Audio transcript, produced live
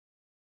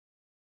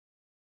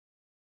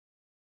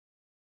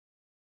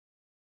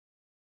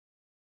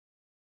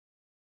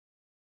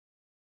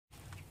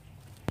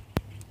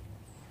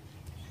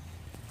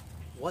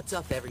What's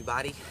up,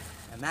 everybody?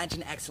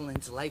 Imagine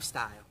Excellence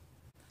Lifestyle.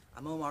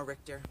 I'm Omar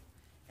Richter,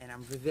 and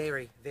I'm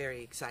very,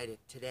 very excited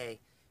today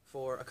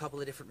for a couple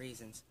of different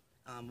reasons.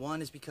 One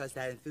is because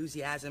that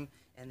enthusiasm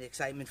and the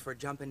excitement for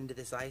jumping into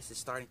this ice is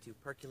starting to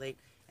percolate,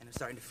 and I'm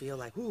starting to feel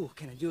like, ooh,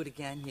 can I do it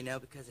again? You know,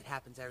 because it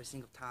happens every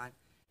single time.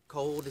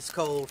 Cold is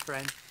cold,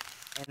 friend.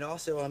 And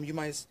also, you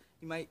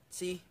might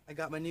see I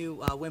got my new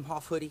Wim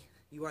Hof hoodie.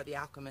 You are the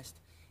alchemist,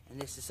 and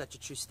this is such a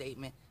true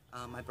statement.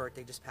 My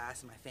birthday just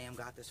passed, and my fam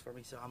got this for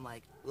me, so I'm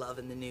like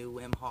loving the new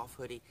Wim Hof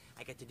hoodie.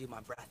 I get to do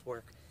my breath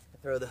work,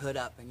 throw the hood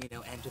up, and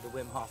enter the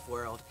Wim Hof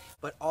world.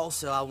 But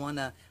also, I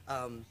wanna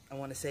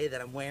say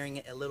that I'm wearing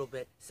it a little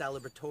bit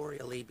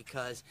celebratorially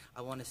because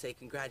I want to say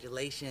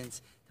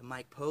congratulations to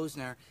Mike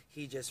Posner.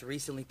 He just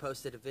recently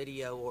posted a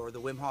video, or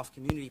the Wim Hof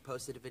Community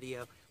posted a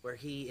video, where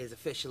he is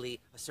officially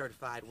a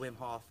certified Wim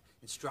Hof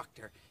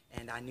instructor,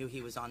 and I knew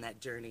he was on that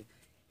journey,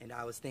 and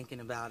I was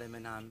thinking about him,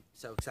 and I'm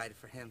so excited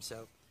for him.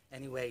 So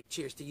anyway,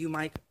 cheers to you,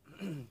 Mike,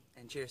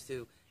 and cheers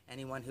to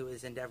anyone who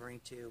is endeavoring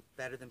to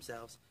better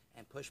themselves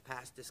and push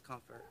past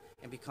discomfort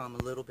and become a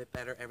little bit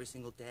better every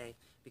single day,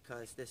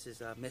 because this is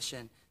a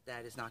mission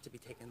that is not to be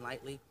taken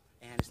lightly,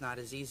 and it's not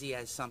as easy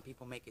as some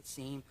people make it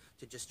seem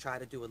to just try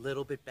to do a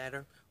little bit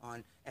better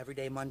on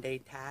everyday mundane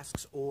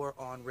tasks or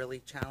on really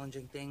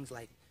challenging things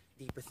like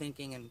deeper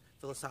thinking and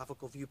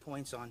philosophical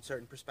viewpoints on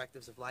certain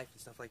perspectives of life and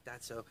stuff like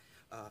that. So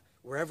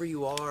wherever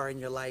you are in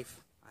your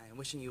life, I am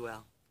wishing you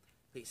well.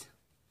 Peace.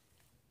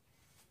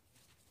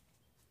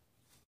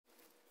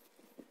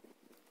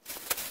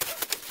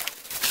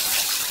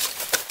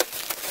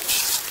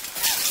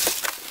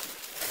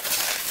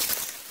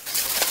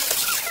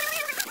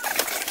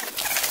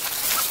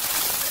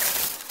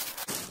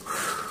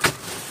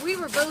 We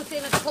were both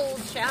in a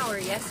cold shower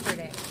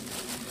yesterday.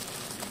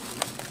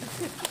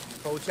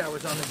 Cold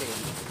showers on the day.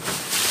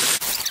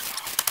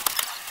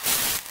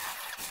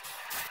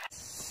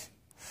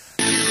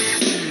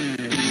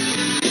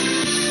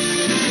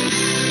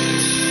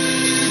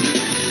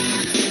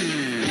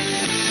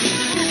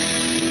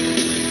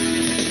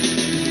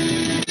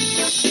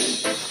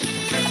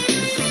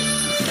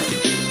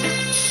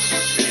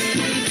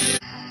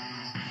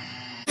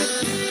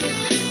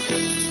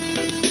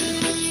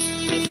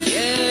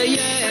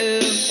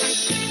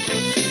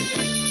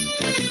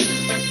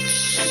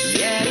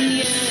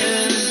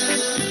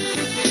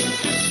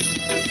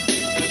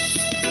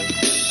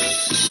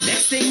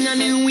 I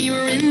knew we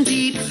were in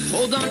deep.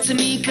 Hold on to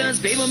me, cause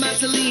babe, I'm about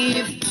to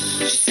leave.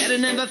 She said it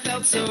never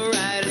felt so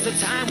right. As the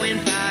time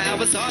went by, I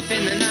was off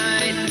in the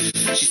night.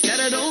 She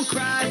said I don't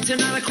cry,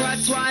 tonight I cried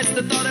twice.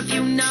 The thought of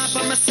you not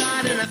by my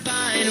side, and I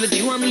find with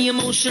you I'm the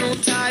emotional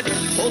type.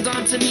 Hold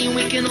on to me,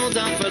 we can hold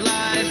on for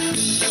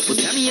life. Well,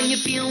 tell me how you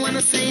feel when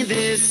I say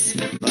this.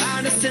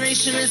 Our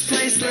destination is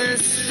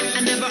placeless.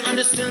 I never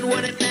understood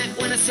what it meant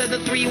when I said the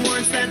three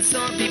words that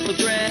some people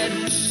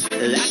dread.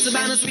 That's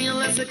about as real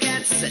as it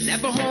gets. I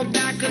never hold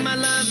back on my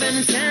love and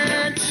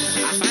intent.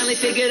 I finally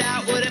figured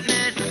out what it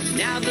meant.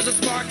 Now there's a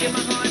spark in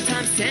my heart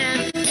times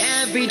 10.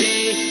 Every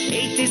day,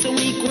 8 days a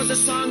week was a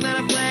song that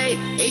I play.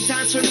 8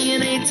 times for me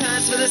and 8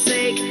 times for the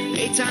sake.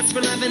 8 times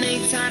for love and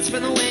 8 times for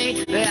the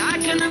way that I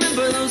can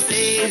remember those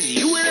days.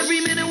 You and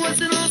every minute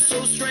wasn't all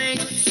so strange.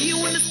 See you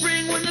in the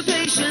spring when the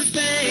patience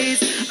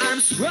pays.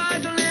 I'm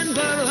struggling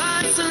but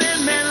hustling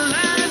and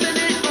loving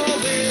it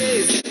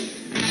always.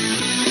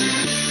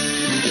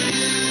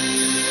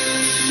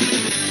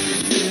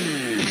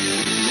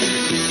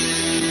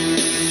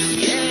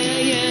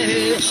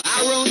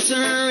 I wrote to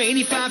her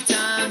 85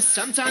 times,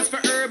 sometimes for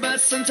her, but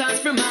sometimes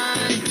for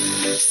mine.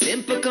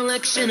 Simple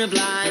collection of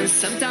lines,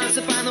 sometimes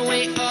to find the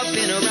way up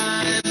in a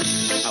rhyme.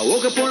 I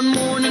woke up one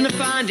morning to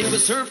find it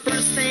was her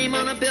first name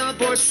on a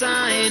billboard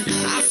sign.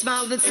 I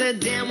smiled and said,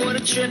 damn, what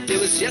a trip. It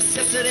was just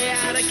yesterday I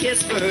had a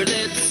kiss for her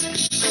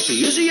lips.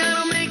 Usually I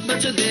don't make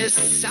much of this.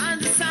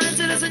 Signs are signs,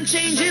 it doesn't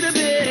change it a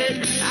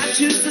bit. I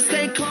choose to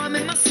stay calm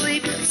in my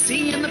sleep.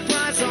 Seeing the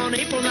prize on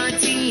April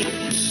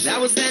 19th. That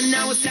was then,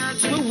 now it's down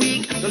to a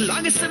week. The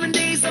longest 7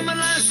 days of my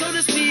life, so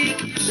to speak.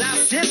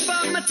 Last sip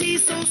of my tea,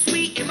 so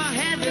sweet. In my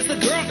head is the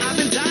girl I've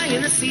been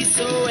dying to see.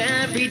 So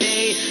every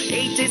day,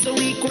 8 days a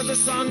week was a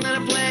song that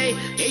I play.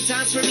 8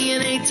 times for me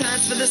and 8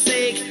 times for the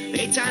sake.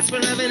 8 times for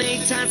love and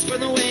 8 times for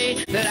the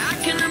way that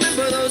I can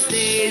remember those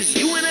days.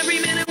 You and every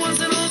minute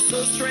wasn't all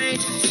so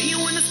strange. See you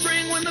in the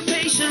spring when the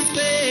patience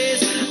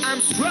pays. I'm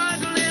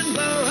struggling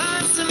but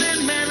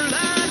hustling, man,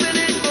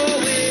 loving it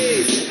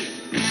always.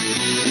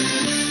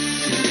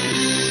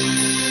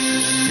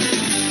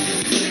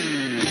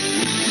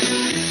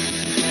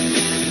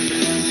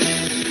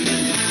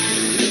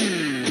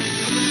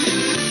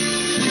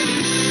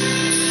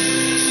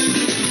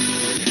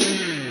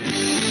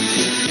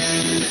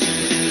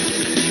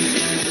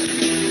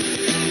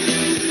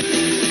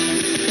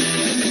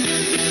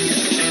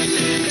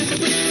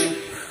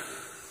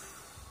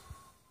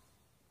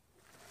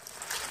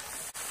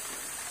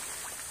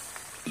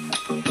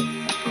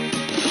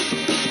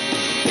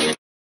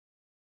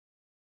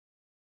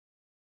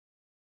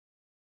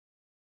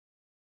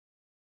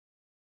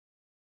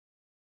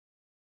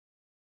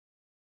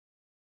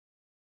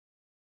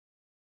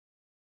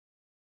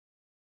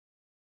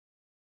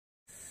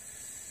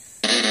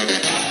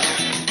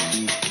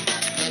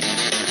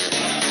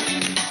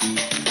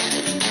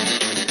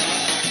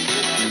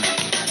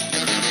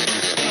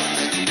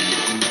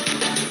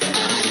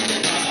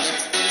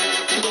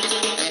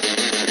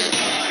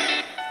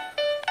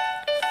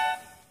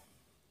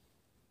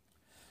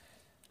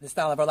 The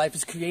style of our life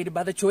is created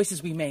by the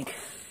choices we make.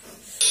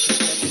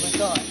 That's my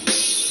thought.